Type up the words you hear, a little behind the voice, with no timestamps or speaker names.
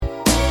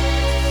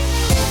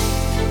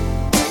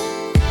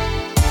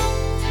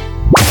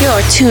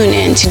Tune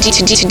in to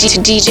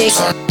DJ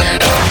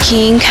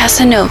King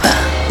Casanova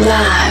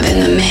live in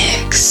the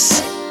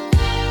mix.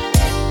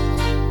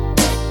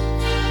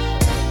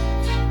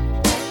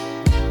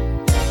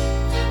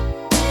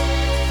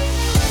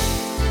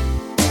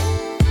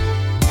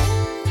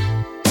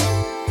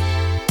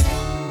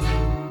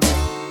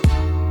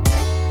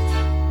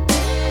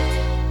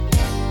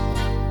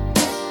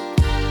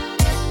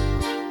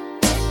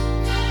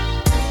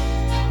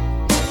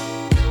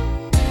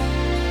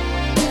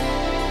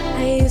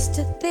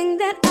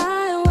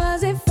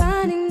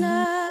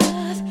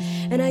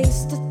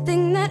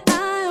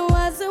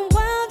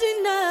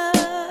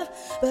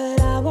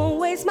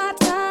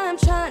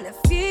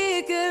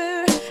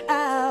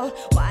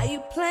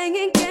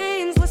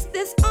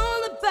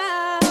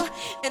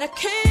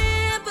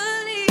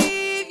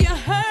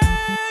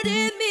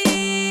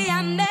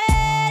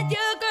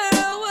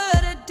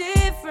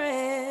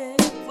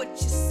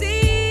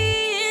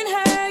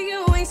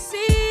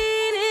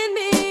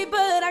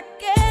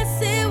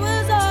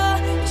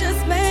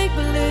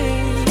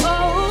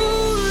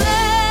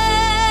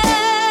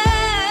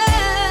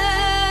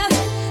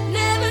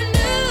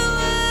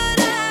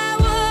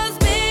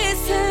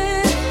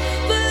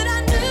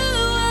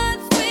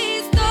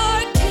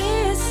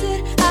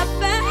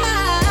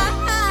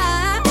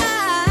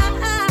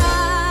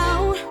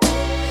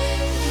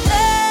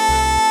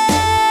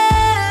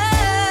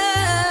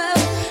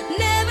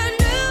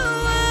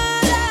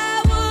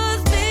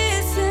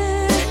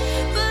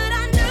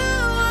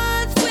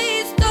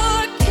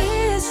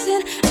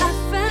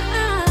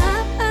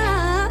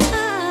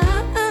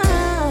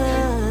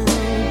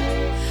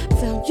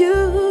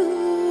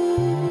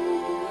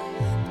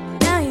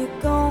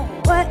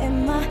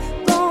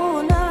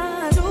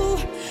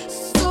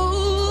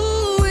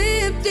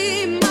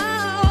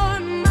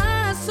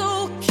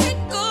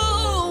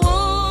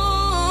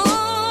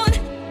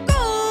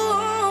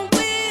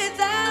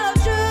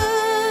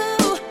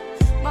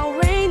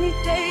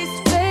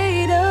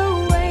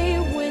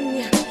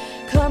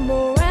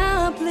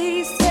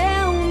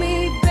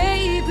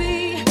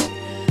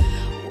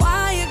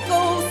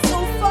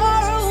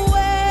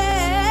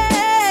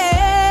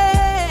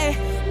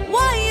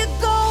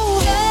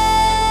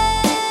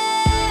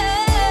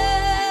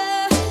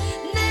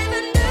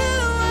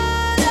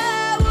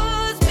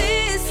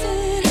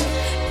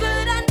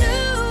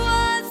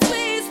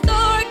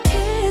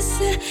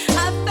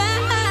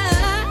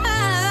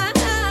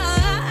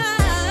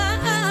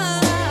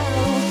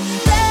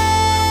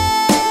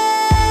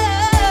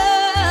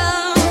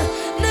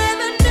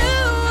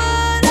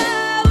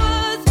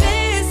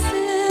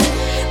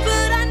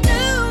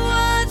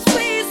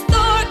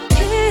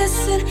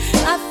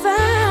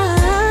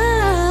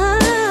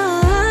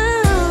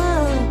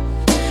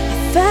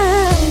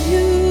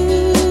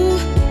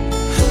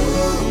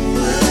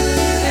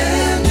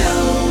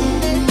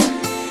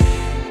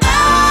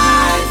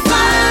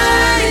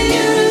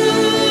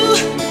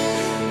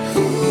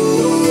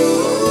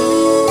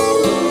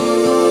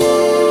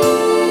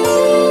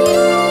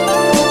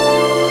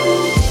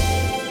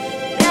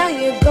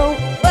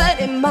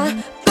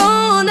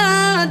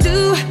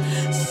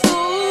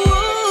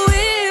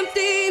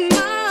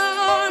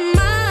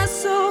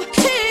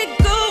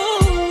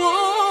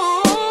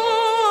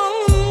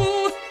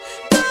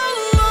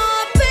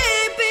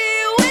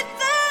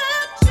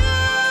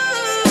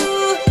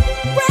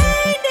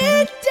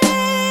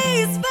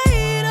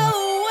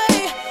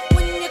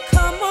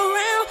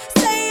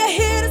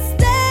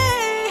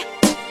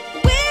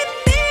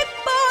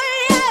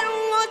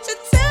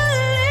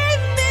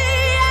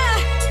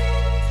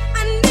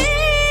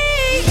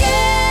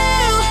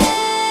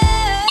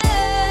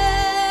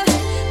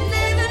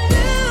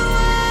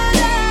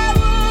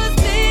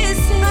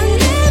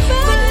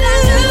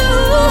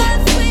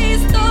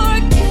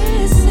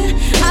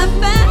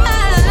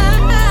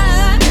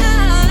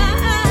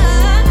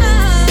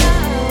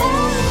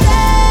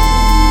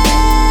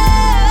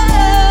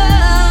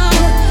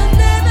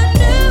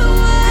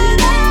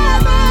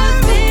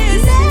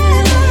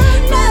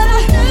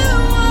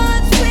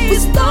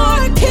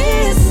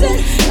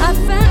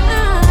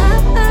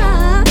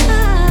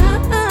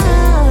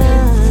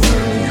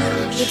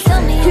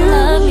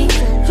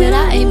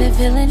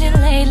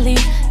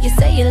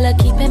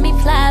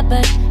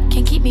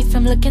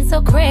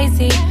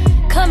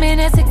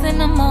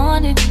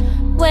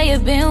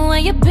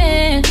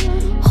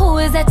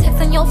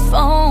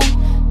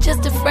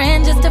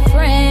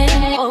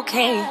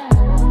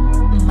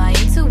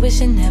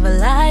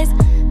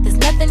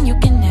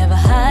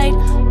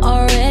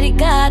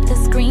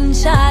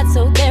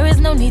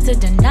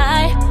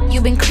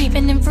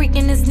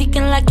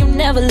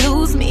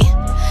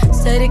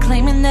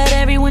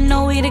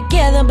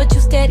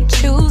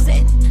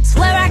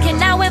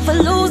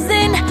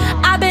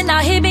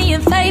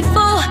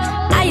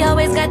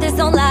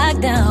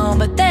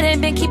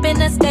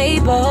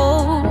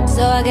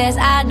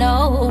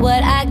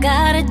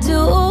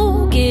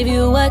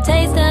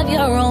 Taste of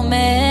your own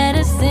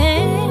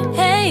medicine.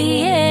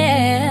 Hey,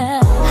 yeah.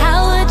 How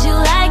would you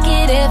like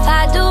it if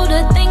I do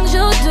the things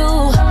you do?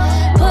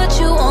 Put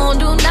you on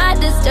do not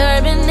disturb.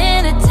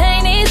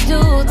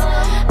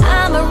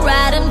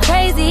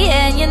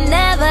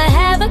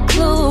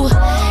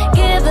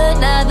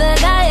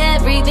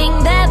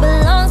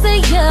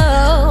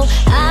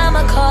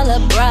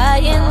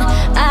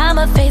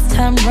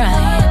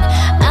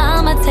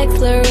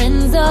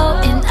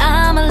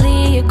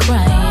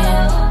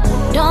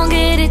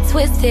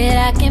 twisted,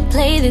 I can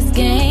play this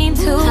game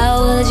too.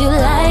 How would you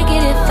like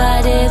it if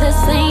I did the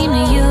same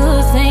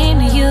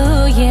to you,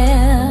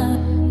 yeah?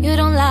 You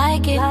don't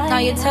like it, now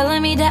you're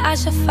telling me that I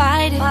should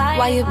fight it.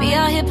 Why you be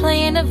out here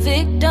playing the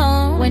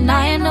victim when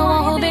I am the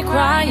one who been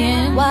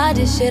crying? Why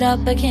this shit up,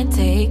 I can't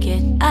take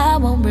it. I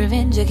want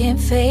revenge, you can't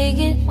fake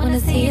it.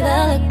 Wanna see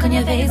the look on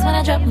your face when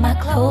I drop my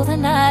clothes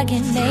and I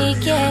get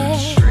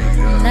naked.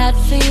 Not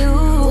for you,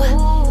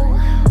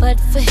 but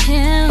for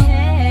him.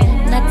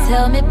 Now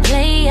tell me,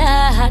 player,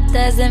 how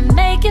does it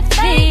make you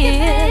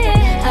feel?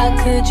 How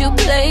could you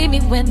play me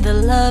when the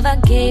love I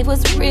gave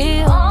was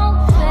real?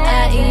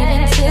 I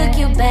even took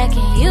you back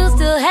and you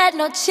still had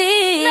no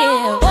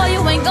chill. Boy,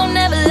 you ain't gon'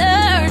 never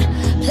learn.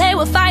 Play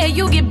with fire,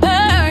 you get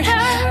burned.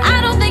 I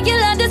don't think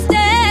you'll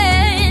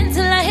understand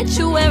till I hit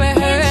you where it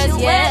hurts,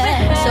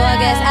 yeah. So I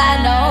guess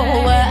I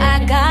know what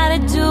I gotta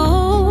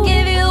do.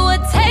 Give you a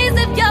taste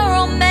of your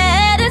own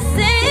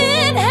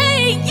medicine,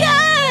 hey,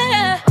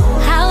 yeah.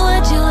 How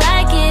would you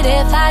like it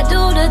if I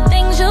do the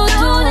things you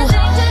do?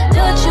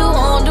 Put you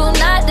on do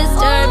not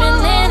disturb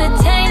and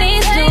entertain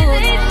these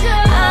dudes.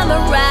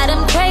 I'ma ride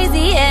them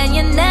crazy and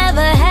you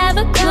never have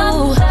a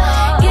clue.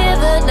 Give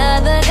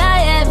another guy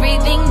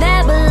everything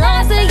that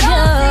belongs to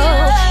you.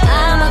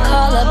 I'ma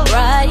call up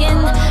Brian,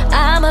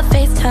 I'ma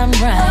FaceTime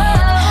Ryan,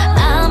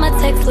 I'ma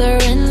text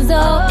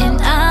Lorenzo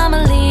and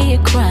I'ma leave you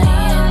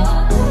crying.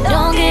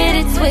 Don't get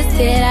it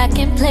twisted, I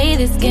can play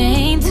this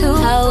game too.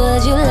 How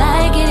would you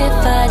like it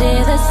if I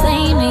did the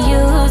same to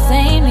you,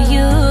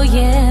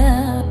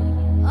 yeah?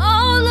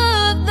 All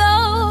of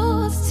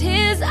those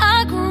tears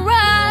I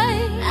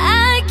cry,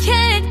 I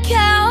can't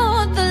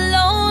count the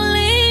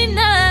lonely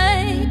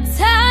nights.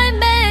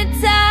 Time and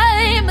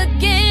time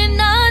again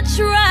I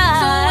try.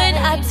 So when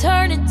I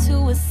turn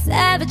into a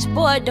savage,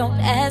 boy, don't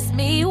ask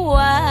me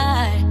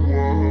why.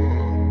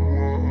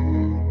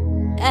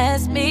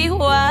 Ask me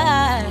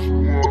why.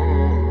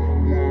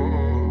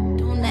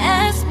 Don't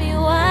ask me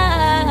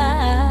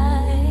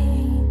why.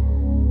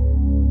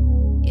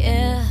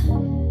 Yeah.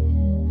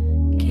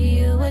 Give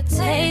you a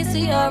taste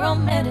of your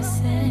own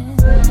medicine.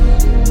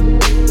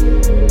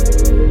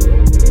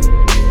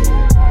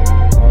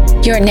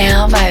 You're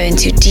now vibing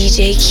to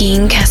DJ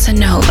King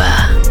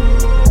Casanova.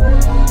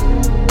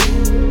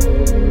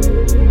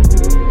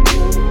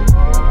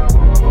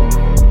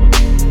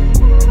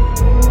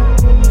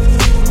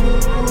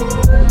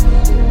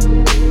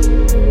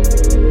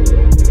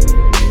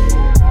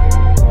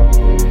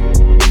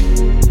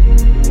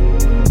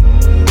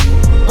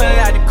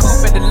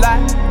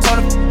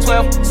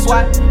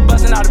 SWAT,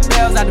 busting all the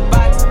bells out the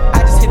box.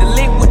 I just hit a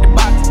lick with the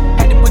box,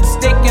 had to put the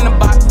stick in the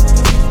box.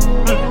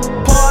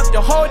 Pour up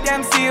the whole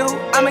damn seal,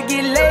 I'ma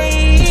get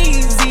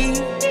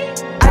lazy.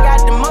 I got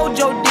the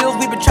mojo deals,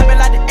 we been trapping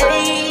like the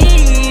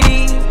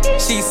 80s.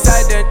 She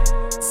said that,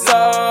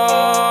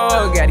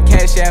 so got the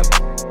cash out.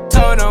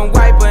 Told them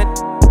wipe it,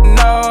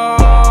 no.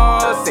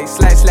 Say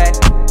slash,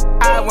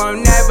 I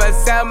won't never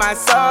sell my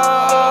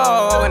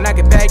soul. And I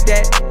can back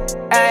that,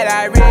 and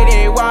I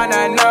really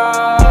wanna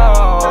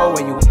know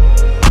where you.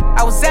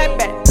 I was at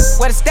back,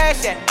 where the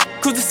stash at?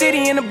 Cruise the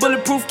city in a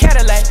bulletproof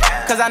Cadillac.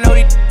 Cause I know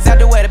these out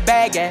there where the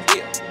bag at.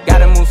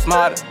 Gotta move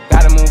smarter,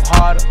 gotta move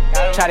harder.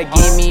 Try to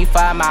give me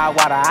 5 mile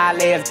water. I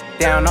lay it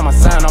down on my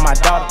son, on my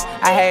daughter.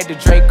 I had the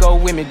Draco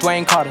with me,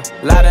 Dwayne Carter.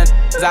 Lot of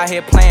out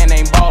here playing,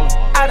 ain't ballin'.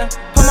 I done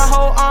put my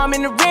whole arm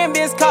in the rim,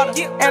 Vince Carter.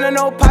 And I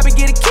know Poppy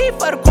get a key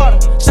for the quarter.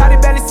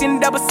 Shawty barely seen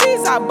the double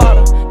C's, I bought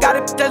her. Got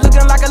it just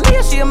looking like a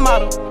Leah, she a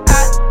model.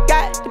 I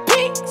got the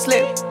pink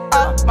slip,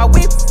 my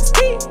whip is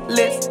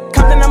keyless.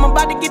 Compton, I'm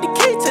about to get the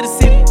key to the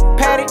city.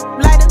 Patty,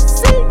 light up the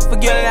seat.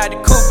 Forgetting out the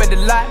coupe at the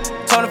lot.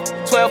 Told him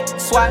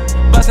 12 SWAT,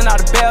 busting all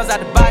the bells out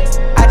the box.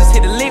 I just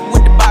hit a lick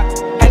with the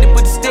box, had to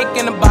put the stick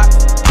in the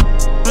box.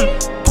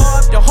 Pour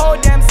up the whole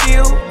damn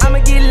seal, I'ma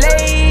get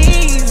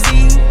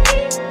lazy.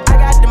 I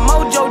got the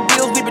mojo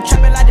deals, we been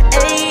trapping like the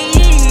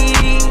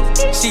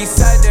 80s. She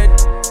said that,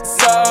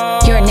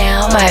 so You're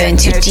now vibing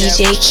to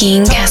DJ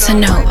King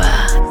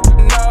Casanova.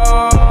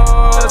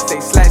 No,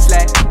 say slash,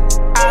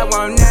 I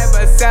won't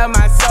never sell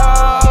my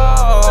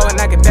soul.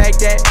 And I can back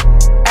that,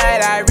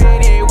 and I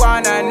really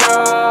wanna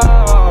know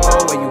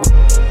where you.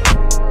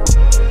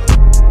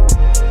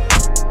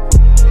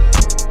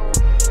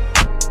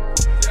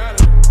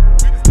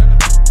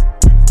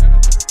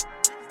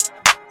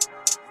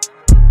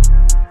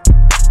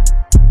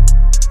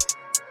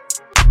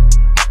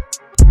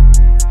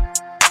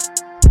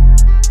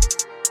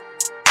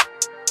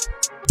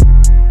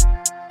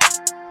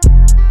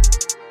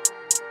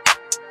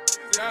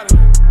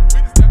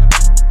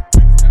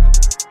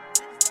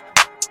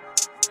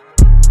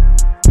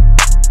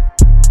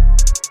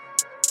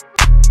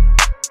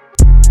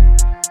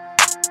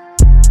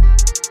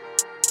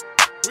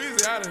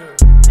 Out of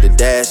here. The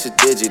dash is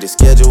digi, the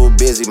schedule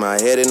busy. My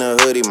head in a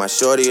hoodie, my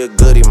shorty a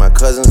goodie. My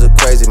cousins are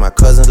crazy, my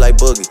cousins like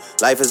Boogie.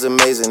 Life is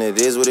amazing,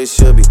 it is what it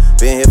should be.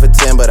 Been here for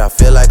 10, but I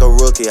feel like a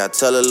rookie. I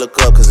tell her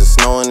look up, cause it's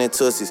snowing in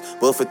Tootsies.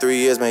 Booked for 3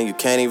 years, man, you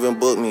can't even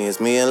book me. It's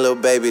me and Lil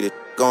Baby, the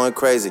going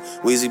crazy.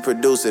 Weezy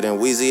produced it and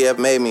Weezy F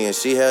made me, and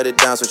she held it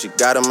down so she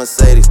got a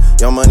Mercedes.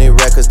 Young Money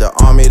Records, the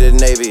Army, the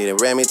Navy. They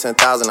ran me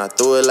 10,000, I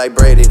threw it like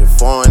Brady. The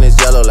foreign is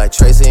yellow like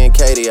Tracy and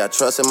Katie. I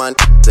trust in my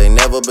they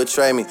never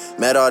betray me.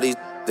 Met all these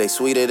they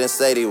sweeter than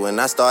Sadie. When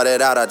I started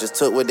out, I just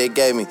took what they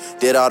gave me.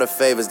 Did all the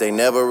favors, they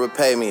never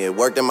repay me. It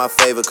worked in my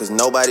favor, cause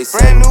nobody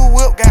saved me. Brand new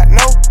whip, got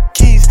no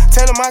keys.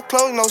 Tell them my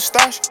clothes, no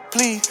starch,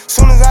 please.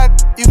 Soon as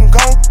you can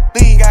go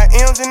leave. Got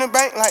M's in the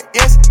bank, like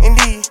yes,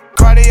 indeed.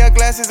 Cartier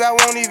glasses, I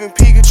won't even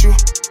peek at you.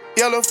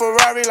 Yellow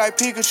Ferrari like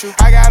Pikachu.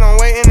 I got him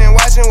waiting and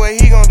watching what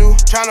he gon' do.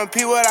 Tryna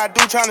pee what I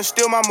do, tryna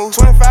steal my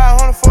moves.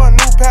 2,500 for a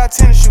new pair of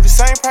tennis shoes. The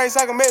same price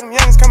I can make them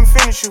youngins come and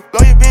finish you.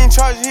 Lawyer being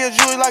charged, he a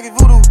jewelry like a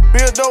voodoo.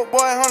 Real dope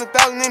boy, 100,000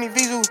 in his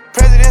Vizu.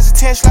 President's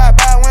attention, slide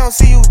by, we don't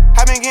see you.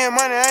 I been getting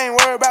money, I ain't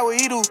worried about what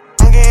he do.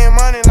 I'm getting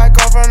money like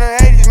I'm from the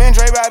 80s. Man,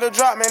 Dre about to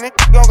drop, man, they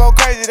gon' go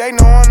crazy. They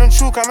know I'm the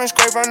truth, coming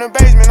straight from the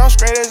basement. I'm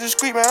straight as a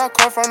street, man, I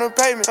come from the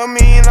pavement. A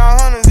million all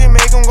hundreds, it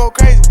make them go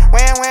crazy.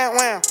 Wham, wham,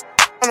 wham.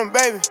 On them,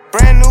 baby.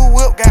 Brand new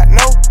whip, got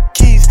no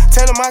keys.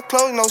 Tell them my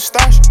clothes, no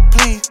starch,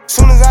 please.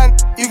 Soon as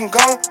you can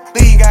go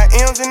leave. Got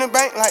M's in the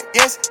bank, like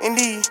yes,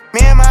 indeed.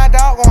 Me and my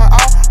dog going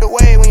all the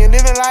way. When you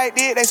living like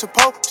this, they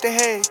supposed to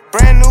hate.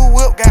 Brand new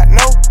whip, got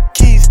no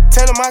keys.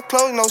 Tell them my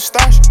clothes, no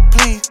starch,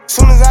 please.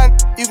 Soon as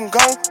you can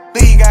go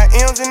leave. Got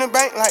M's in the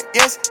bank, like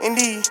yes,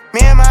 indeed.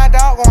 Me and my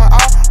dog going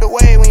all the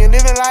way. When you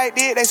living like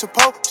this, they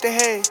supposed to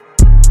hate.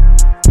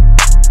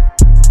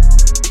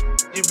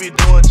 You be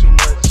doing too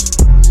much.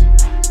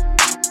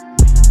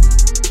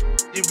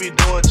 You be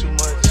doing too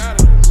much.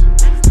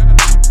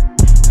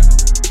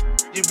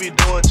 You be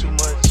doing too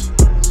much.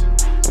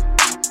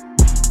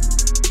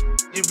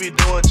 You be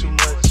doing too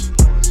much.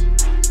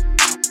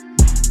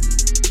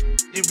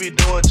 You be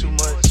doing too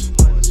much.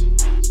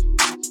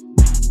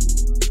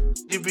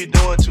 You be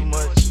doing too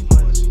much.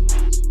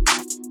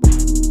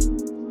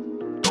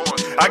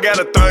 I got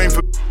a thing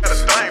for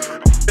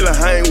I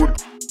hang with.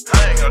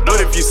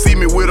 But if you see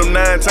me with them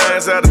 9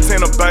 times out of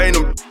 10, I bang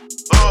them.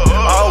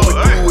 All we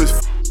do is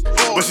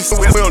but she said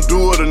we don't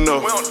do it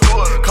enough.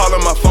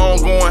 Calling my phone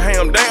going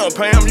ham. Damn,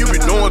 Pam, you be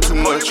doing too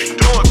much.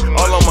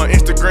 All on my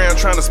Instagram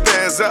trying to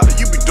spaz out.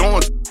 You be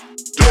doing too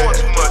much.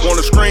 Want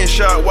a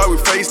screenshot while we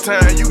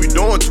FaceTime. You be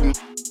doing too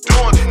much.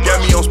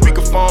 Got me on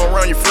speakerphone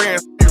around your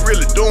friends. You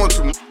really doing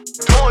too much.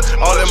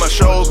 All in my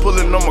shows,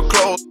 pulling on my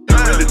clothes. You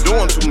really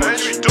doing too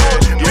much.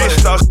 Bitch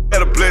thought she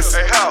had a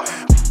blessing.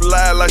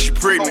 Lied like she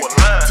pregnant.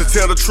 To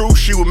tell the truth,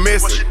 she was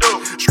missing.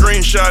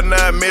 Screenshot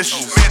 9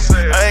 messages.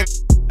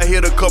 I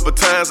hit a couple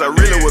times, I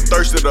really was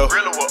thirsty though.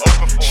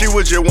 She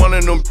was just one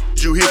of them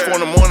you hit for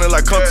in the morning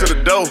like come to the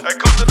door.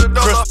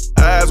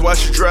 Crystal eyes while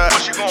she drive,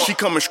 she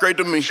coming straight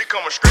to me. She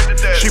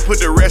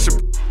put the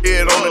recipe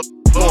head on it,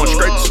 going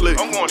straight to sleep.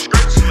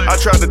 I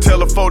tried to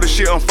tell her for the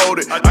shit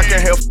unfolded. I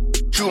can't help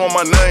you on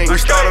my name. We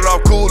started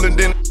off cool and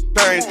then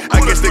changed. I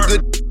guess they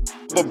good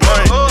but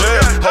brain.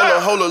 Yeah,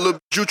 hold on,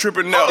 little you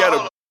tripping now.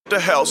 Got the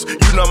house, you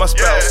not my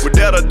spouse.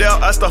 Without a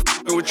doubt, I start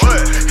fucking with you.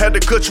 Had to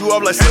cut you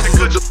off like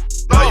scissors.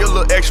 Now your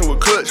little action was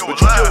clutch, but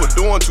you still was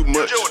doing too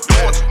much.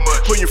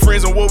 Putting your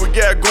friends on what we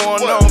got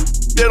going on.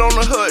 That on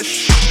the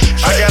hush.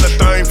 I got a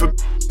thing for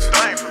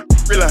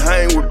really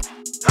hang with.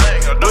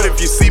 But if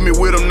you see me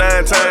with them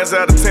 9 times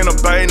out of 10, I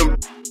bang them.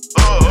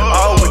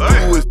 All we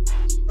do is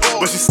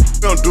but she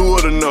still don't do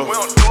it enough.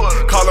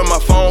 Calling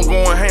my phone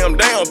going ham.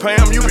 Damn,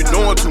 Pam, you be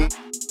doing too much.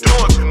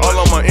 All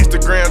on my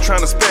Instagram trying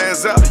to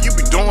spaz out. You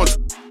be doing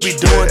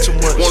too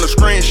much. Want a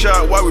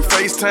screenshot while we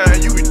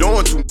FaceTime. You be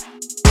doing too much.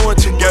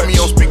 Got me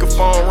on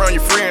speakerphone around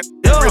your friends.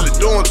 You really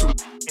doing too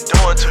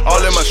much. All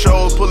in my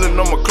shows, pulling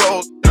on my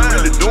clothes. You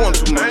really doing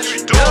too much.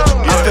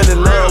 I fell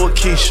in love with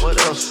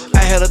Keisha. I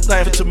had a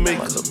thing for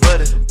Tamika.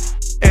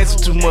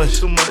 Asking too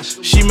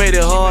much. She made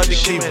it hard to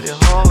keep it.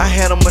 I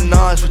had a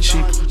menage for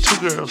cheap.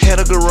 2 girls. Had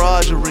a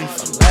garage of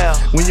reefer.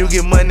 When you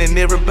get money and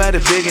everybody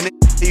begging it,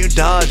 you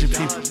dodging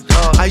people.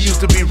 I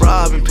used to be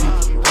robbing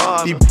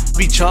people.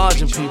 Be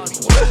charging people.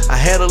 I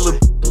had a little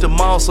the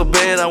mall so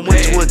bad I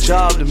went to a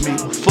job to meet.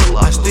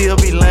 I still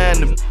be lying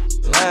to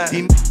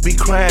he be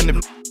crying to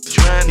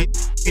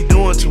he be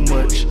doing too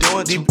much.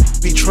 He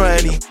be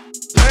trying he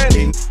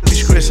be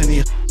stressing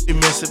he be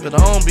messing, but I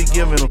don't be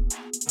giving him.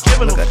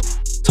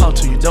 Talk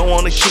to you, don't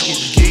wanna kick it,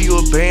 give you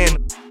a band.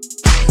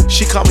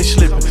 She caught me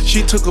slipping,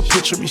 she took a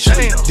picture of me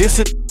slipping. This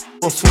is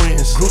for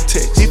friends, group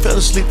text. He fell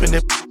asleep in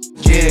it.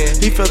 Yeah,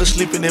 he fell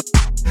asleep in it.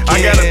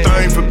 I got a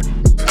thing for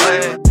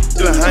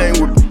to hang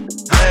with.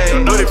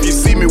 But if you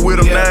see me with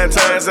them 9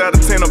 times out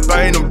of 10, I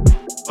bang them.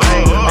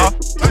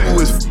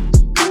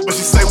 But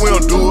she say we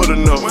don't do it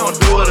enough.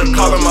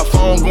 Calling my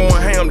phone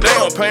going ham.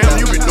 Damn, Pam,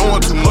 you be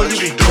doing too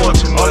much.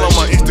 All on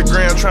my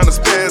Instagram trying to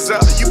spaz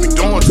out. You be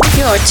doing too much.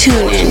 You're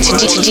tuned in to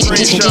DJ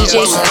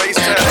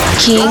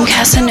King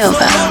Casanova,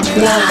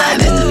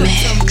 live in the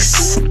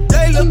mix.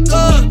 look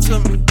up to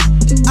me.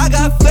 I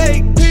got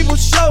fake people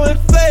showing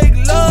fake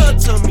love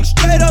to me.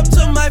 Straight up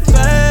to my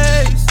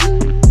face.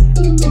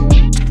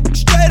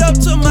 Straight up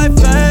to my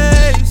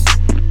face.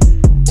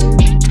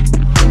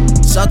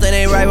 Something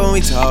ain't right when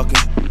we talking.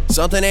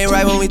 Something ain't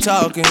right when we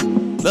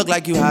talking. Look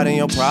like you hiding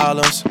your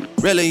problems.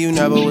 Really, you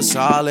never was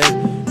solid.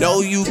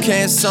 No, you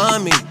can't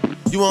son me.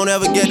 You won't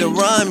ever get to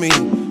run me.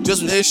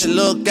 Just when this shit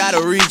look,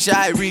 gotta reach,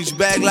 I reach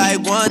back like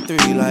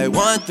 1-3, like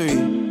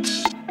 1-3.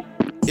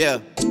 Yeah.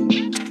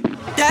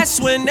 That's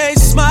when they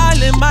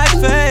smile in my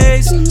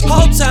face.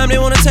 Whole time they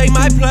wanna take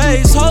my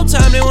place. Whole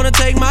time they wanna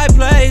take my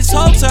place.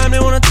 Whole time they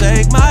wanna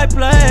take my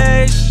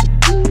place.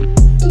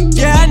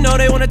 Yeah, I know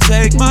they wanna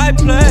take my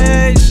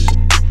place.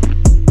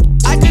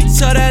 I can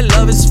tell that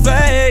love is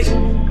fake.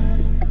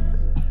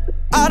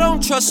 I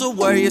don't trust a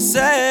word you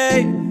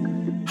say.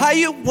 How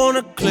you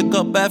wanna click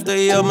up after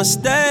your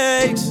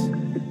mistakes?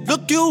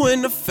 Look you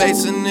in the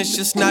face and it's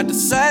just not the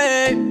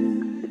same.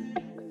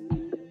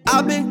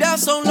 I've been down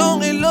so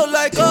long it look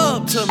like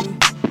up to me.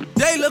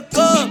 They look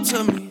up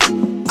to me.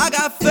 I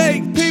got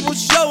fake people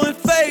showing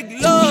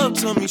fake love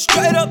to me.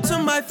 Straight up to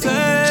my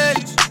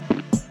face.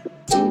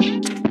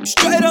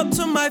 Straight up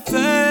to my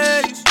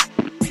face.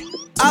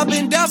 I've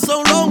been down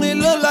so long it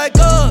look like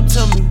up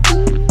to me.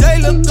 They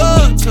look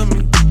up to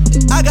me.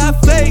 I got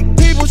fake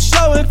people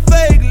showing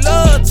fake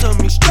love to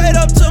me. Straight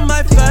up to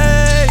my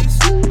face.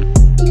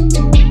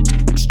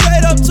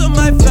 Straight up to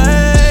my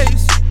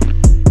face.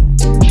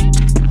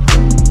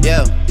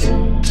 Yeah.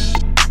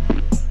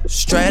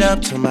 Straight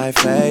up to my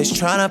face,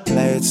 tryna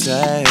play it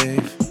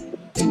safe.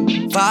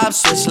 Vibes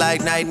switch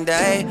like night and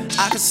day.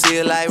 I can see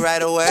it like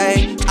right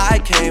away. I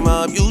came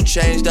up, you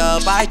changed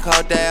up. I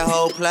caught that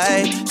whole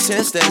play.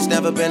 Since then it's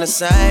never been the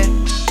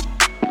same.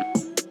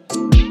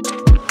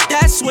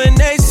 That's when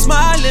they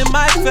smile in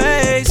my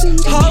face.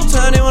 Whole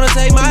time they wanna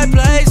take my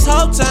place.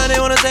 Whole time they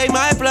wanna take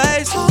my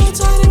place. Whole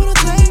time they wanna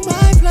take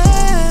my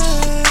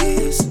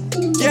place.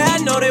 Yeah, I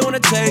know they wanna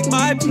take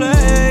my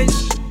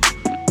place.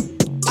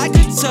 I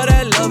can tell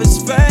that love is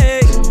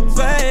fake,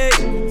 fake,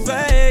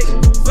 fake,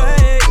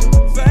 fake,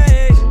 fake,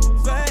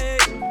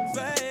 fake,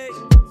 fake,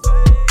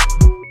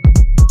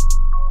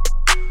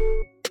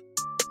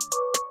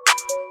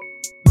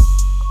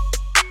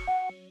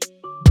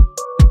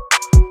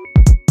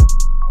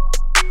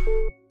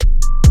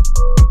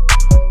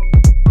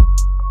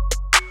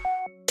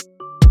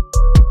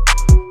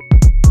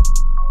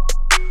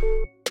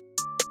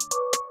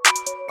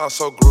 I'm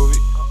so groovy,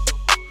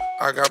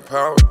 I got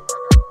power.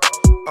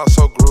 I'm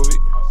so groovy,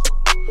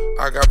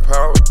 I got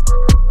power.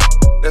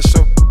 That's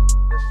your,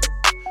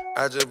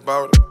 I just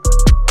bought it.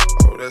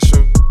 Oh, that's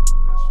your,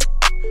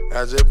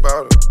 I just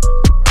bought it.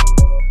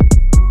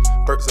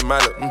 Perks and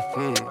Miley,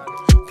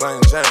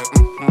 plain Jane,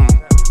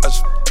 I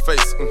just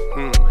face,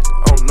 I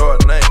don't know her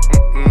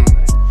name,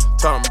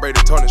 Tom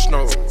Brady, Tony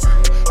Snow.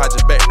 I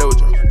just back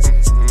dojo,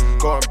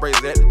 going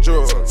crazy at the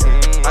jewel.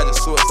 I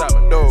just suicide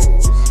my door.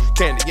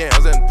 Candy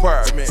yams in the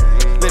apartment,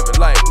 living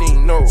life, need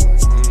no.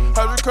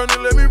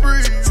 Hydrocodone, let me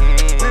breathe.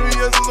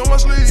 VVS is on my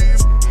sleeve.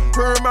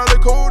 Permally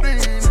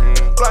codeine.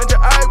 Blind your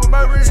eye with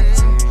my ring.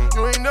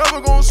 You ain't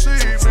never gonna see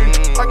me.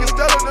 I can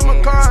Stella than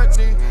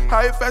McCartney.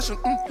 High fashion,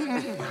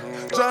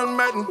 John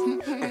Madden.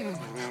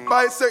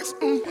 Bisex,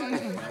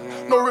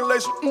 no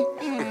relation.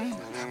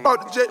 Bought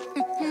the jet,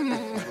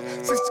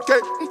 60K.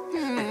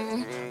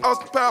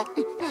 Austin Powell,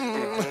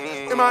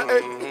 MIA.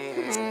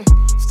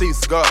 Steve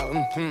Cigar,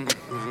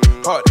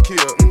 hard to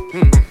kill.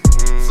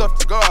 Soft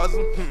cigars,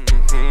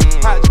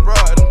 hide your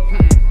broad.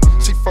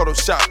 She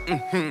Photoshop,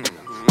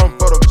 I'm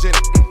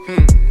photogenic.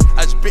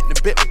 I just bit the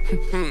bit,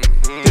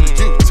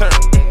 did a U-turn.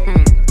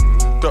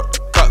 Duck the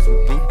cops,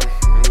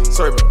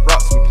 serving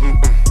rocks.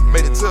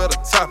 Made it to the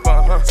top,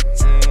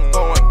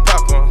 throwing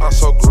pop. I'm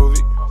so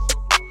groovy,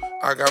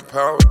 I got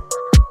power.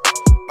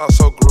 I'm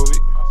so groovy,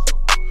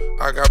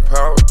 I got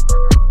power.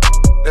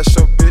 That's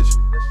your bitch,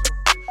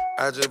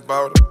 I just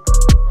bought it.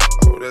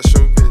 Oh, that's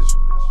your bitch,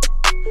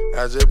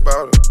 I just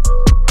bought it.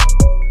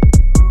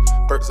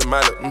 Perks and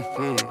Miley,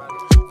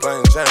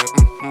 plain Jane,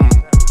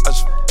 I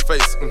just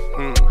face, I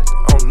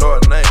don't know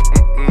her name,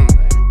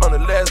 On the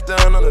last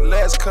done, on the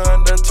last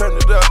con, done turned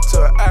it up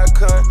to an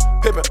icon.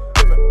 Pippin',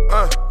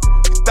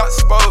 you thought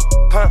supposed,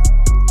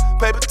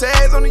 Paper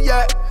tags on the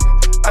yacht,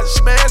 I just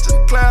smashed in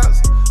the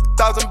clouds.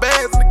 1,000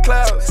 bags in the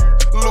clouds.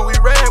 Louis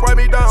Rag wipe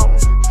me down.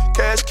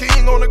 Cash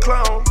King on the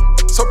clown.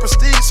 So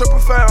prestige, so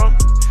profound.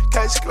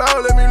 Cash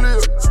cloud, let me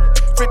live.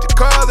 50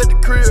 cars at the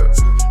crib.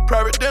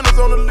 Private dinners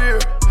on the leer.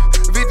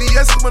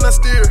 VVS is when I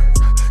steer.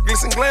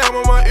 Glitz and glam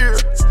on my ear.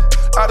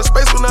 Out of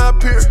space when I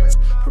appear.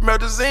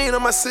 Promethazine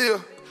on my seal.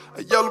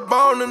 A yellow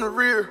bone in the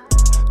rear.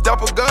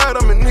 Dapper God,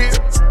 I'm in here.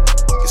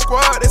 Your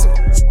squad, they some.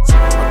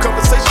 My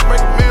conversation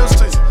bring meals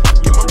to you.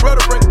 Get my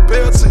brother bring a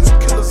bell to you.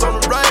 Killers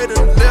on the right and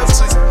the left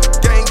to you.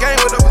 Gang,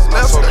 whatever's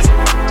left of you.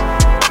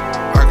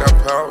 I got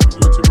power.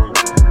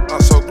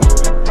 I'm so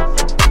good.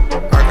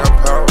 I got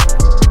power.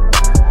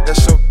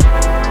 That's your.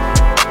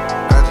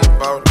 I just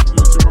bought it.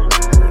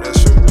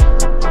 That's your.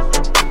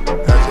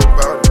 I just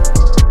bought it.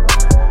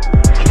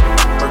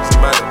 Perks and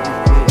Miley,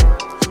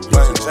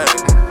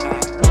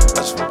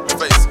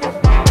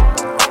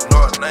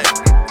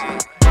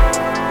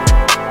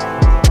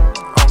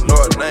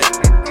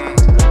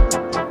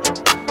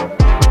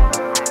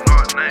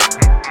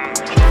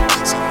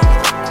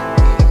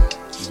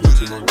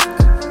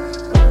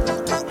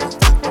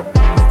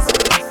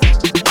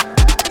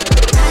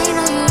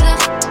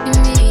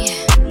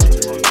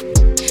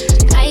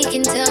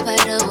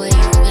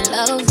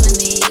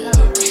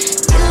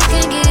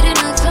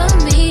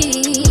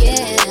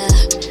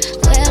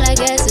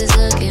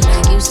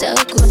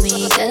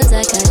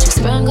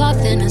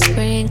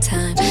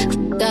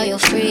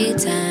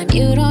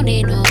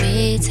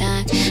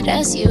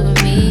 you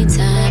and me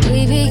time.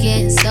 We be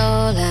getting so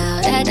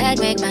loud, that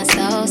make my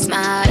soul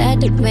smile. That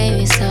make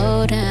me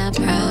so damn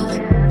proud.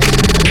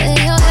 Lay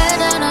your head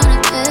down on the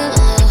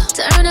pillow,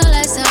 turn the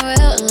lights down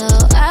real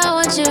low. I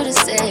want you to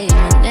say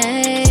my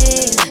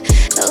name.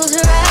 Close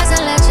your eyes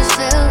and let your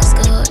feels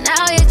go.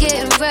 Now you're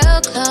getting real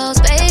close,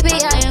 baby.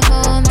 I am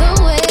on the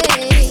way.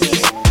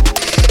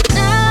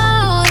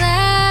 Now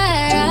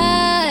that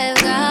I've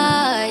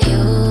got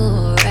you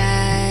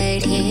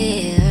right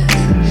here,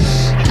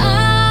 I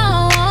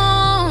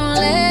won't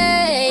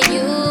let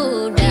you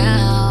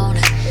down.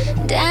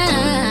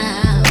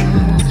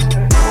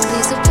 Don't be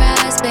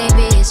surprised,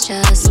 baby, it's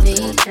just me.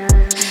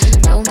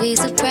 Don't be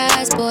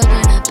surprised, boy,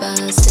 when I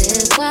bust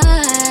it wide.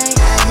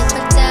 I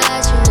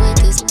hypnotize you with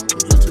this.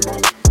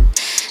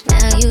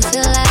 Now you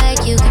feel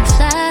like you can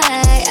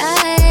fly.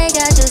 I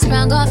got you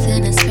sprung off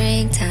in the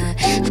springtime.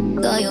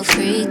 Fuck all your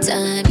free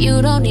time.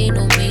 You don't need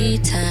no me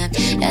time.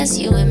 That's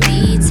you and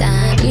me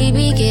time. We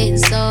be getting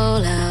so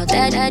loud.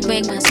 That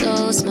make my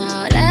soul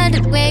smile.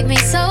 That make me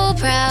so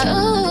proud.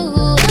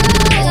 Ooh,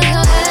 lay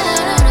your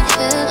head on the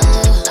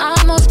pillow.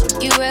 I'ma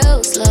fuck you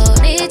real slow.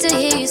 Need to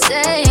hear you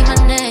say my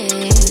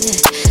name.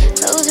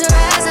 Close your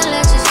eyes and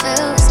let your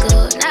feels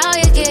go. Now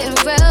you're getting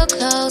real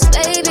close,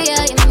 baby.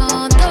 I am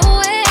on the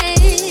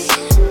way.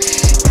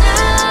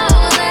 Now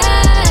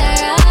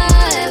that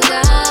I've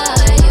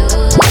got you.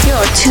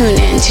 You're tuned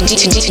in to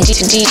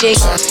DJ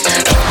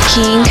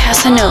King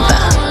Casanova,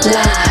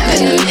 live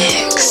in the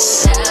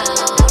mix.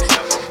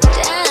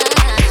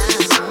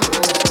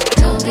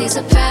 Don't be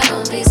surprised,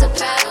 don't be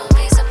surprised, don't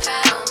be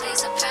surprised, don't be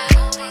surprised,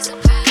 don't be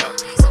surprised, don't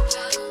be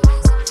surprised.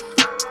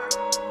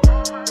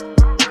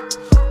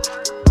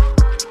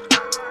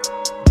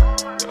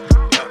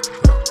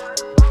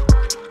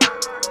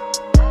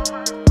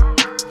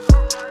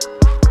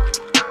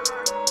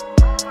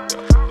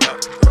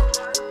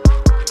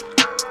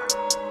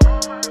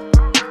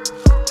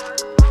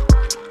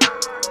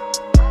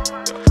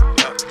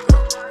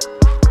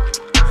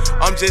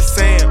 I'm just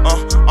saying,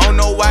 I don't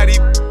know why they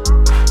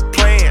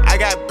playing. I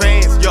got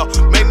bands, yo.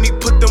 Make me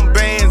put them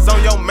bands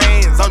on your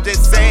mans. I'm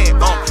just saying,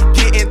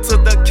 get into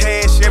the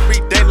cash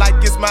every day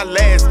like it's my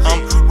last.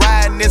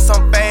 Riding this,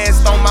 I'm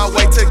fast on my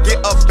way to get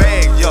a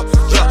bag, or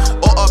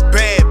a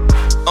bag.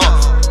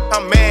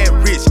 I'm mad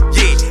rich,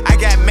 yeah. I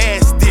got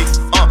mad sticks,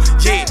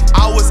 yeah.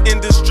 I was in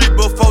the street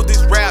before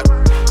this rap,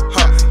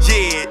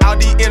 yeah. All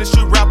these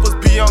industry rappers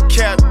be on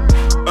cap,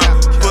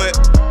 but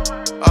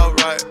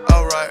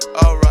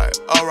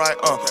alright,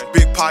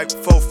 big pipe,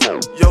 fofo.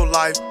 Your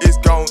life is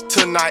gone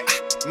tonight.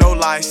 No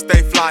life,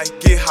 stay fly,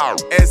 get high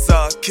as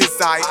a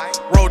kissite.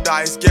 Roll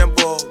dice,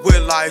 gamble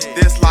with life.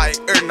 This like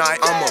every night.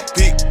 I'm a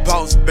big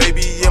boss,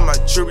 baby, and my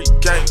jewelry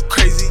game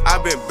crazy.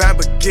 I've been bad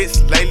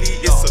baguettes lately.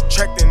 It's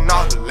attracting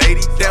all the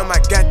ladies. Damn, I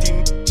got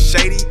these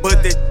shady,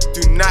 but they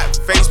do not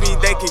face me.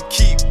 They can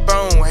keep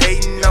on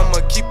hating.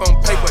 I'ma keep on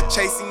paper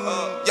chasing,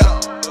 yeah.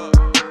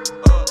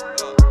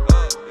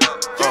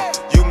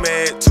 You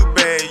mad, too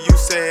bad. You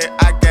said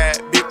I got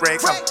big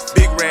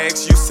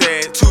racks, you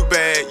said too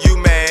bad, you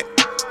mad.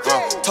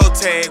 Toe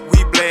tag,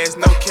 we blast,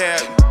 no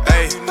cap.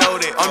 Hey, you know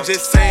that. I'm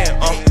just saying,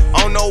 I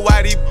don't know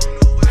why they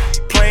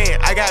playing.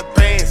 I got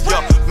bands,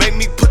 yo. Make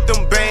me put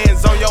them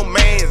bands on your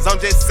mans. I'm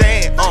just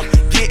saying,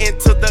 get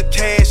into the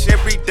cash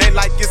every day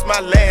like it's my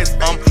last.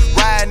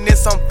 Riding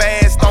this, I'm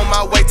fast on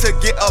my way to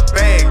get a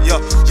bag, or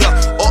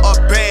a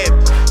bag.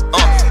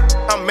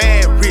 I'm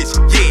mad rich,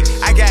 yeah.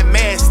 I got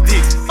mad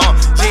sticks,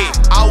 yeah.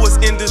 I was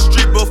in the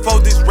street before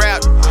this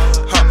rap,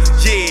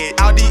 yeah.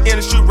 All these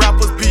industry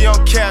rappers be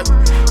on cap.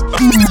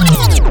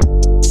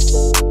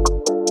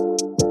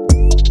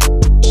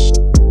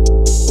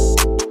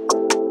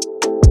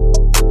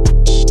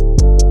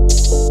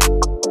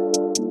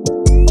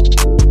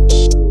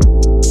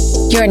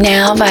 You're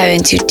now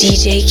vibing to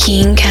DJ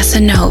King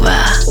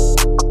Casanova.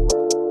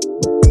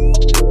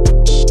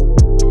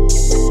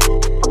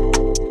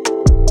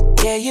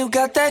 Yeah, you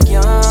got that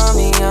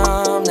yummy,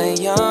 that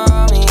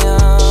yummy,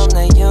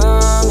 that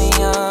yummy,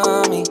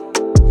 yummy.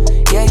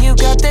 Yeah, you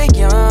got that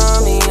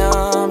yummy,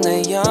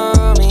 that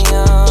yummy,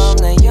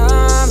 that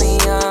yummy, yummy.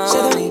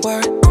 Say the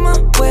word on my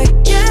way.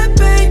 Yeah,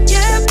 babe,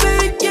 yeah,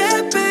 babe,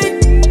 yeah, babe.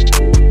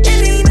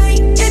 Any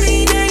night,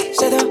 any day.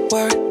 Say the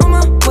word on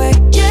my way.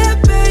 Yeah,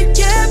 babe,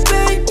 yeah,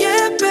 babe,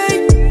 yeah,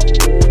 babe.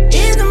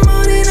 In the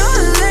morning or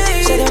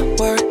late. Say the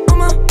word on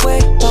my way.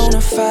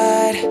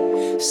 Bonafide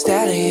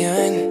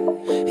stallion.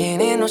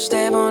 Ain't no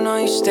stable, no,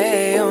 you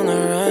stay on the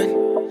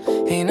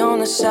run. Ain't on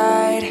the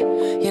side,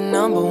 you're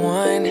number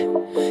one.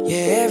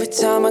 Yeah, every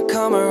time I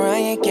come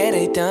around, you get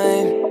it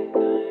done.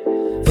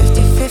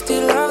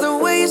 50-50, love the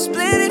way you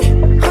split it.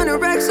 100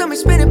 racks on me,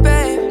 spin it,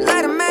 babe.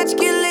 Light a match,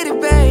 get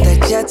lit, babe.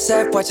 That jet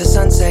set, watch the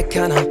sunset,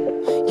 kinda.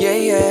 Yeah,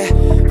 yeah.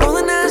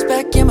 Rolling eyes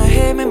back in my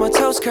head, make my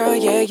toes curl,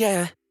 yeah,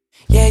 yeah.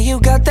 Yeah, you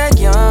got that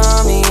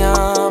yummy,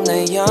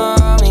 that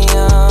yummy,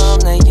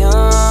 that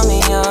yummy,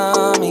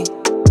 yummy.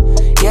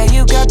 Yeah,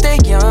 you got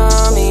that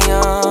yummy,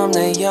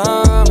 that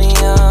yummy,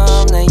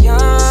 that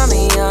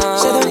yummy, yummy.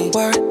 Say the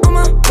word on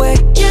my way.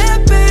 Yeah,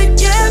 babe,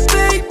 yeah,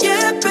 babe,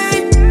 yeah,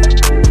 babe.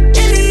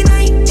 Any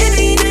night,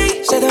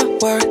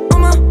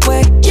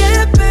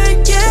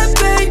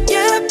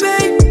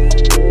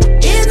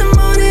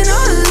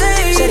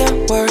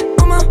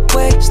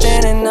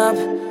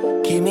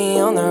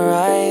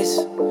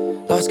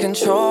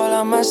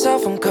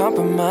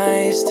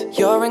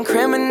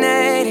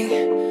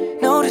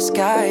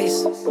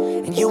 price.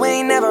 And you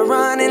ain't never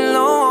running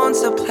low on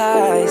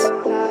supplies.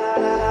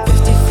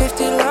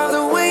 50-50, love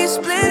the way you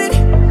split it.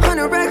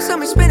 100 racks on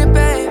me, spin it,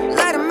 babe.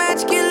 Light a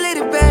match, get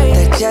lit, babe.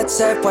 That jet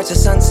set, watch the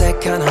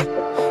sunset, kinda.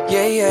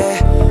 Yeah,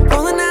 yeah.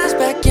 Rolling eyes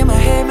back in my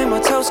head, make my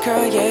toes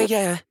curl, yeah,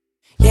 yeah.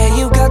 Yeah,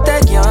 you got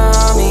that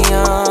yummy,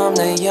 yum,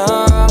 that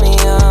yummy,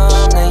 yum,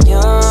 that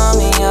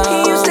yummy,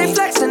 yum. You stay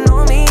flexing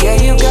on me.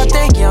 Yeah, you got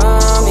that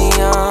yummy,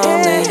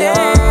 yum, that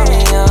yummy,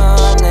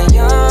 yum, that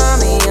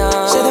yummy,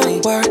 yum. Say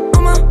the word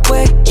on my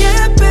way.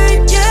 Yeah,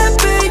 babe, yeah,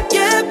 babe,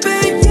 yeah,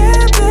 babe,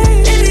 yeah,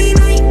 babe. Any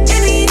night,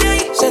 any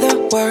day. Say the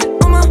word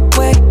on my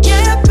way.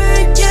 Yeah,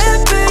 babe, yeah,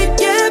 babe,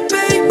 yeah,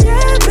 babe,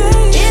 yeah,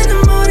 babe. In the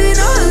morning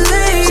or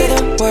late. Say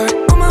the word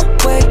on my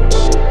way.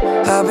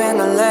 Hop in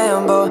the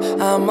Lambo,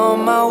 I'm on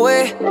my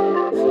way.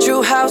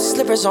 True house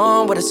slippers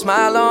on with a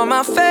smile on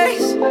my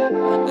face.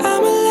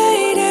 I'm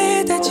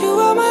elated that you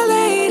are my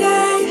lady.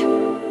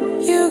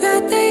 You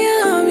got the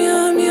yum,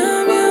 yum,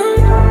 yum, yum.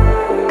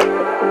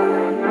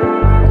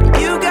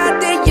 You got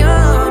the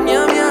yum,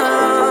 yum,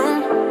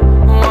 yum.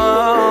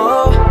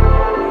 Whoa.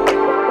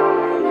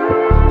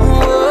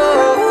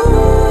 Whoa.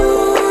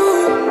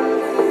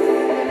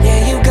 Yeah,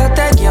 you got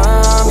that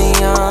yummy,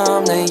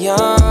 yum, that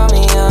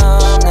yummy,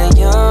 yum, that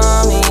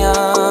yummy,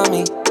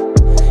 yummy.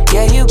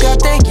 Yeah, you got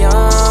that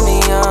yummy,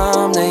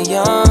 yum, that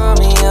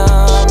yummy,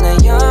 yum, that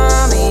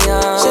yummy,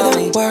 yum. Say the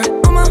word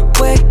on my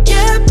way.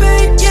 Yeah,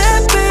 babe, yeah,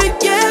 babe,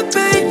 yeah,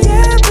 babe,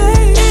 yeah,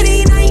 babe. Any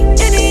night,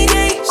 any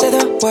day. Say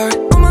the word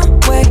on my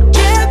way.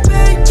 Yeah,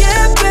 babe,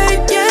 yeah,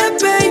 babe, yeah,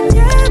 babe,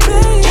 yeah,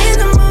 babe. In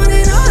the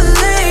morning or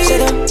late. Say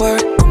the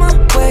word on my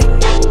way.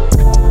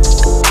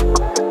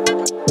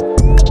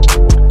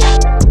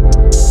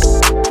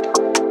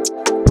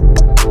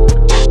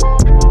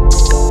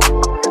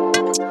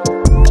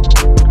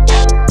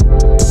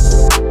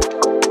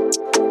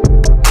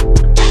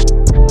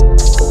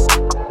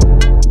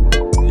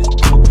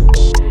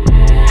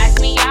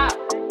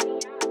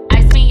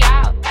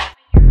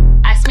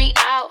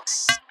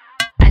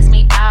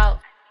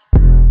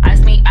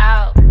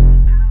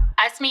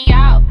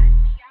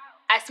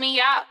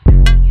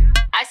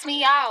 Ice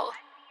me out.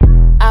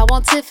 I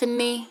want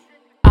Tiffany,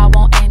 I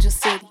want Angel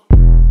City,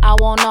 I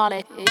want all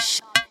that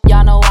ish.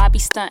 Y'all know I be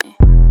stuntin'.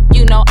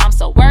 You know I'm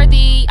so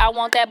worthy. I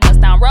want that bust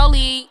down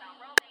rollie.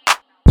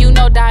 You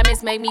know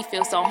diamonds make me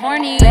feel so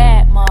horny.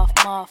 Bad muff.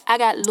 I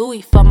got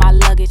Louis for my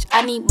luggage.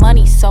 I need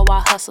money, so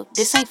I hustle.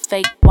 This ain't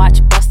fake.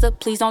 Watch Buster,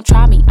 please don't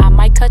try me. I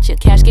might cut you.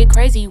 Cash get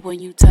crazy when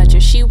you touch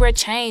her. She wear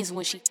chains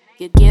when she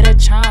you get her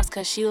charms,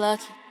 cause she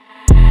lucky.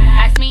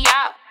 Ice me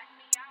out.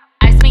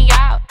 Ice me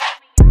out.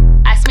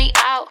 Ice me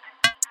out.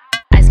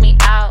 Ice me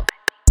out.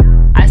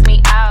 Ice me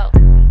out.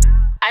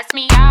 Ice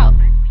me out.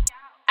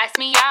 Ice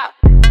me out.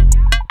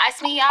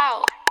 Ice me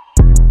out.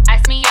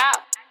 Ice me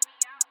out.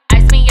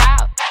 Ice me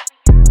out.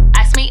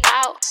 Ice me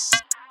out.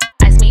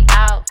 Ice me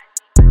out.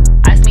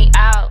 Ice me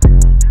out.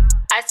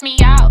 Ice me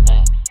out.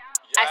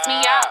 Ice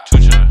me out.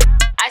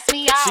 Ice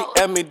me out. She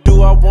asked me,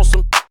 do I want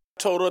some?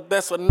 Told her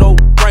that's a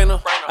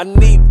no-brainer. I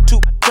need 2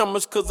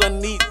 cameras cause I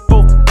need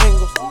both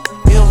angles.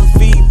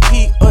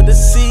 MVP of the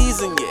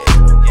season,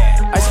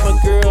 yeah. Ice my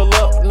girl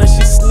up, now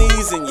she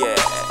sneezing, yeah.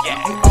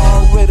 You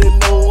already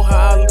know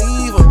how I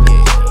leave them,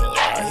 yeah.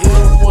 I hit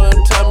her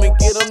one time and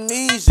get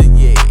amnesia,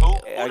 yeah.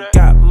 I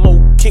got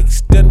more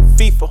kicks than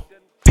FIFA.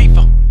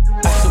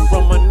 Ice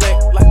around my neck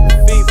like a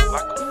fever.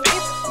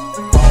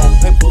 Raw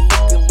paper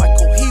looking like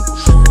Cohiba.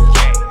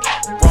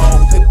 Raw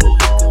paper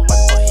looking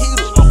like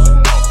fajita.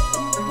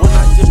 When I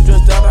get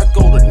stressed out, I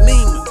go to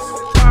Neiman's.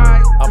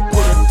 I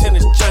put a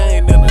tennis chain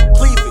in a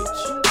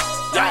cleavage.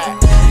 Yeah.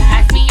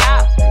 Ice me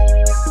out.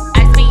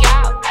 Ice me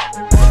out.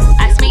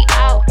 Ice me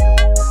out.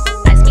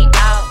 Ice me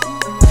out.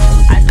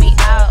 Ice me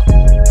out.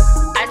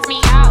 Ice me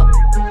out.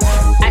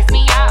 Ice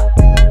me out.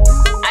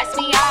 Ice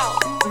me out.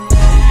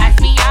 Ice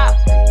me out.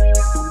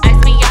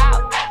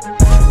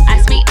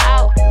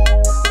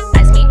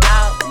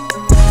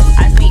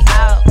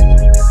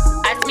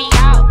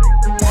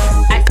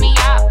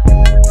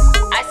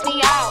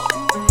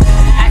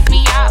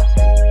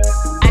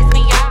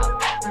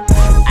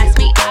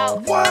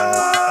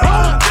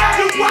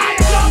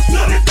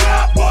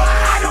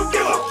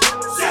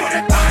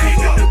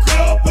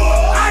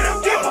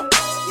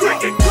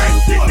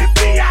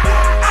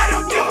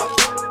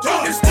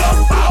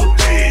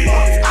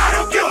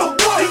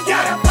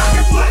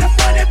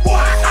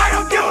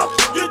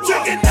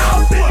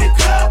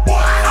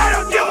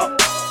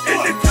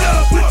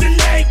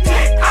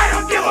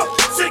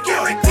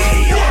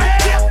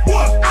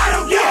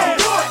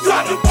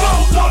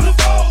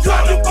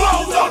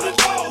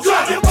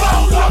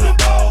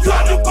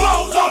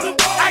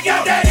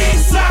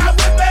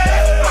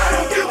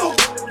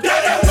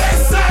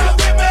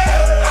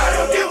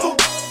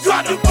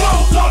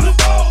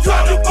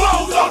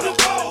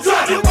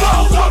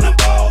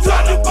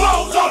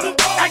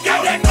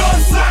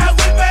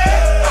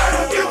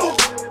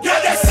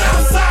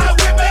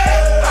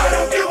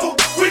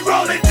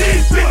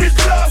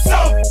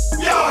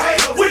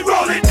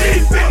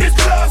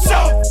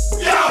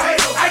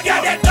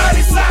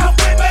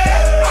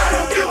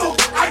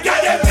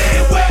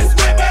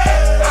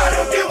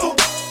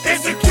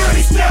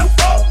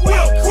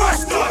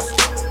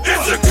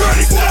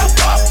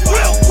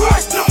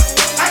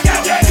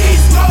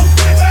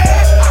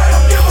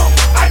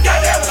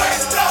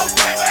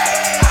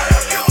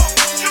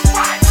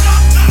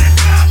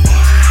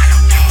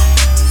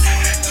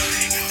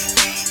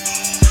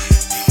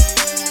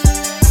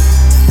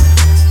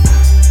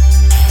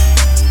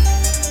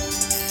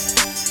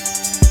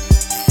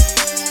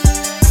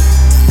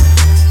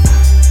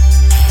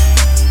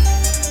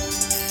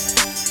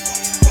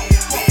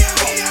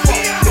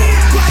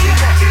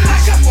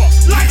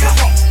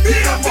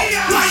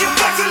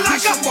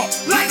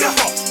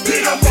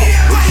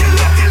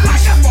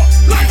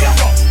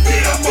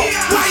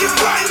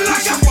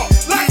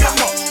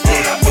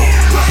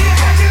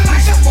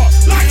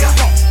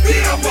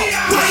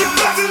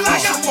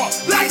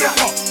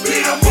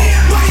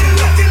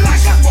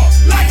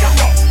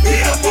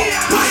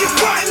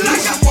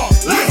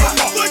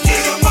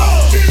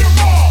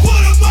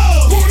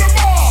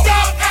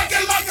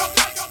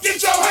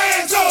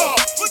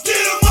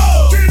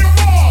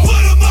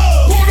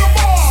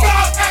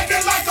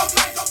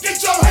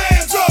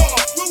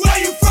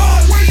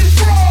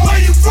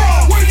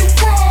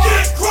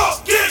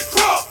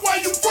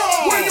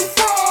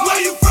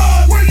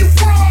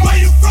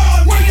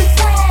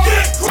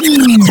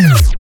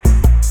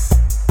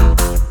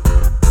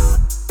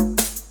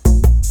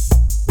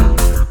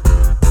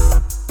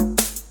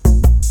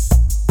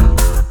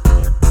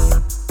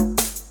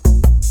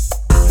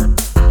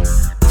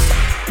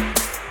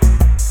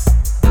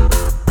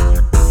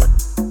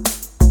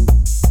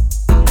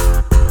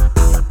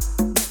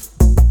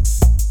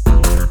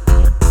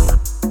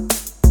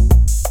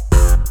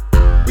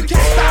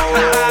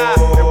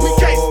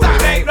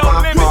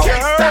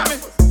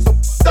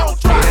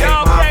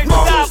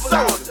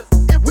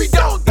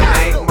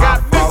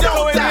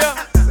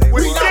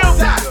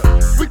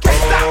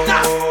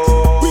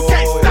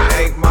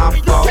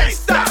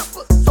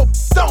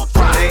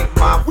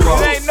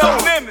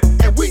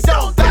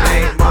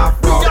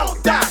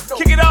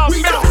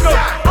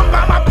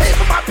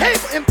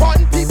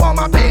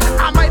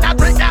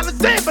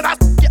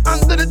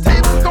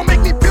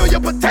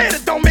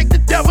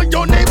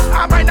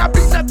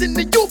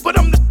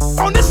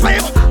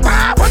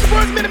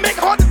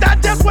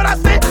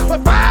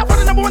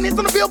 1 hits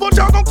on the Billboard,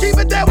 y'all gon' keep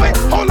it that way.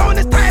 Hold on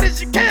as tight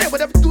as you can.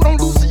 Whatever you do, don't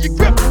loosen your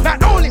grip.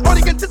 Not only are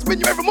they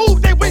anticipating your every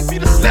move, they wait for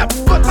you to slip.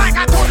 But like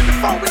I told you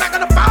before, we're not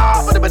gonna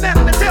fall for the banana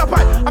in the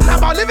tailpipe. I'm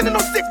not about living in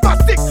no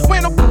 6x6,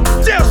 wearing no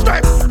jail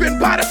stripe. Been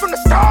bodied from the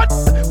start,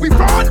 we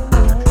run.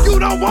 You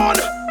don't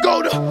wanna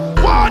go to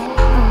one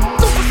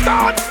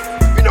superstar.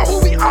 You know who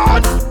we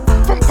are.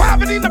 From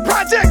poverty in the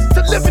projects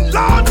to living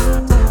large.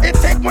 It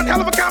take one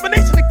hell of a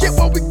combination to get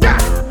what we got.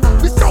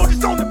 We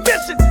soldiers on the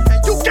mission, and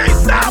you can't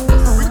stop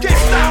us. We can't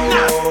stop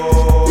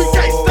now. We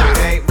can't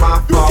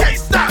stop. You can't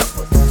stop us.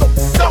 So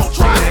don't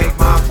try.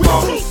 We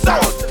true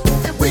soldiers,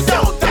 and we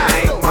don't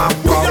die.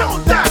 We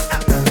don't die.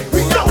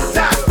 We don't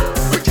die.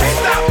 We can't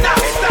stop now.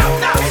 Stop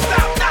now.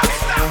 Stop now.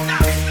 Stop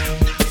now.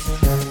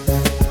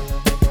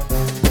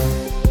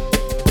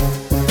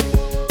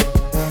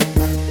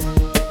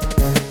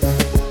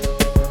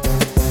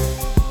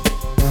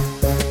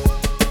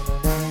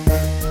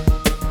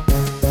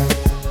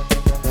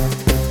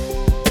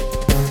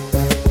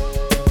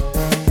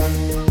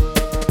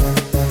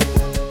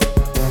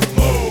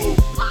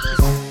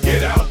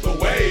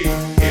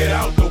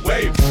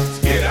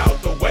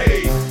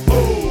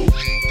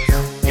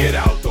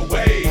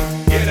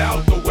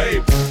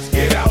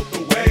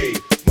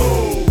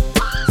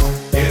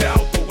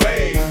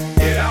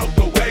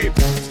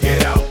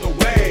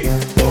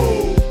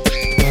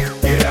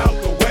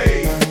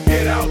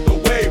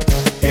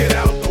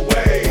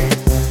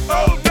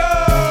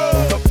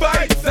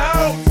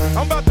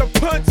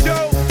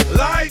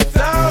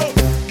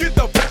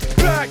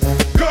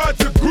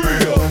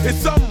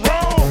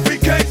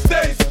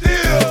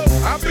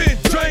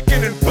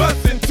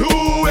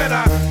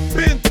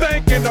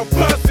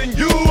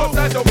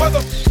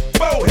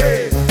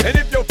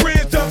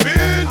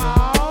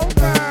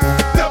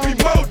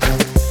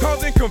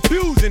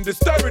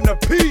 Disturbing the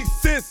peace,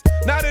 sis.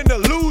 Not an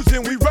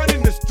illusion, we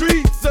running the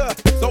streets.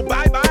 So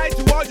bye-bye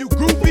to all you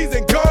groupies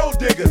and gold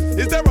diggers.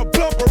 Is there a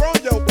bumper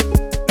on your...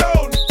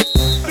 No,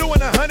 doing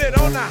 100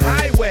 on the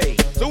highway.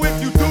 So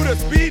if you do the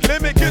speed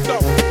limit, get the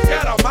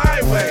out of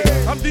my way.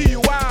 I'm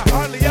DUI,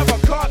 hardly ever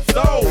caught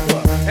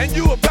sober. And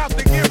you about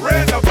to get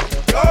ran of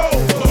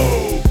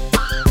over.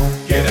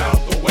 Get out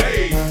the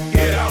way,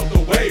 get out the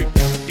way,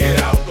 get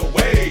out the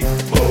way,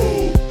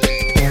 move.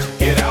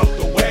 Get out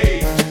the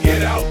way,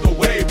 get out the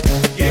way.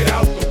 Get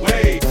out the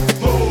way,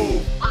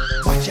 move.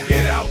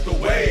 Get out the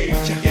way,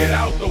 get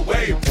out the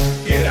way,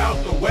 get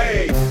out the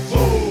way,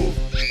 move.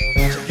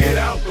 Get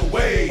out the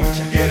way,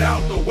 get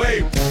out the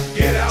way,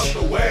 get out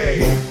the way.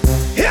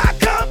 Here I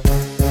come,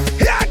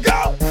 here I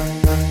go.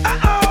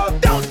 Uh-oh,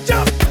 don't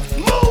jump,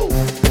 move.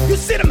 You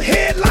see them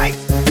headlights,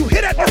 you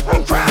hear that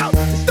crowd.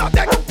 Start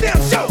that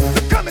damn show,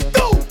 they're coming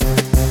through.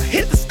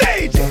 Hit the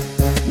stage and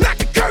knock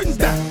the curtains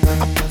down.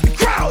 I fuck the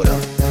crowd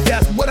up,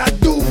 that's what I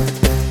do.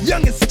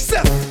 Young and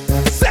successful,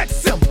 sex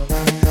symbol.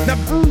 Now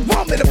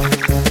want me to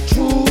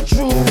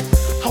true.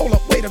 Hold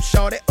up, wait up,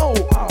 shorty. Oh,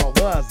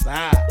 was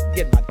I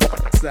getting my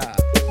side?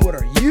 What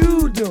are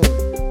you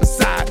doing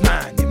beside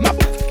mine in my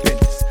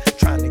business?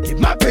 Trying to get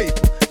my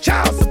paper,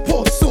 child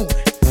support soon.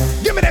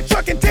 Give me that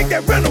truck and take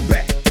that rental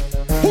back.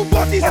 Who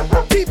bought these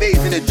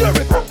TVs in the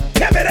jury?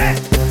 Tell me that.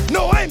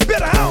 No, I ain't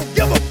bitter, I don't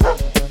give a fuck.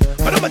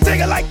 But I'ma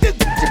take it like this.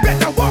 You bet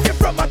not walking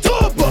from my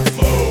tour bus.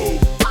 Move.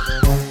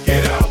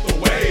 Get out the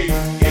way,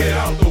 get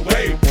out the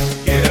way,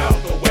 get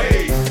out the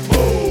way,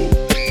 move.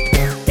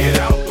 Get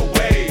out the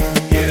way,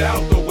 get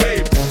out the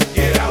way,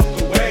 get out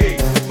the way,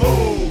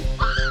 move.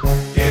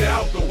 Get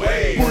out the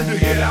way,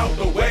 get out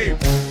the way,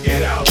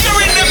 get out the way.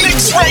 You're in the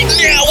mix right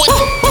now with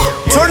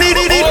Turn it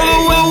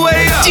all the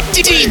way up.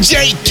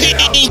 DJ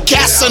King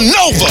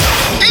Casanova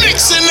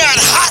mixing that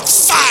hot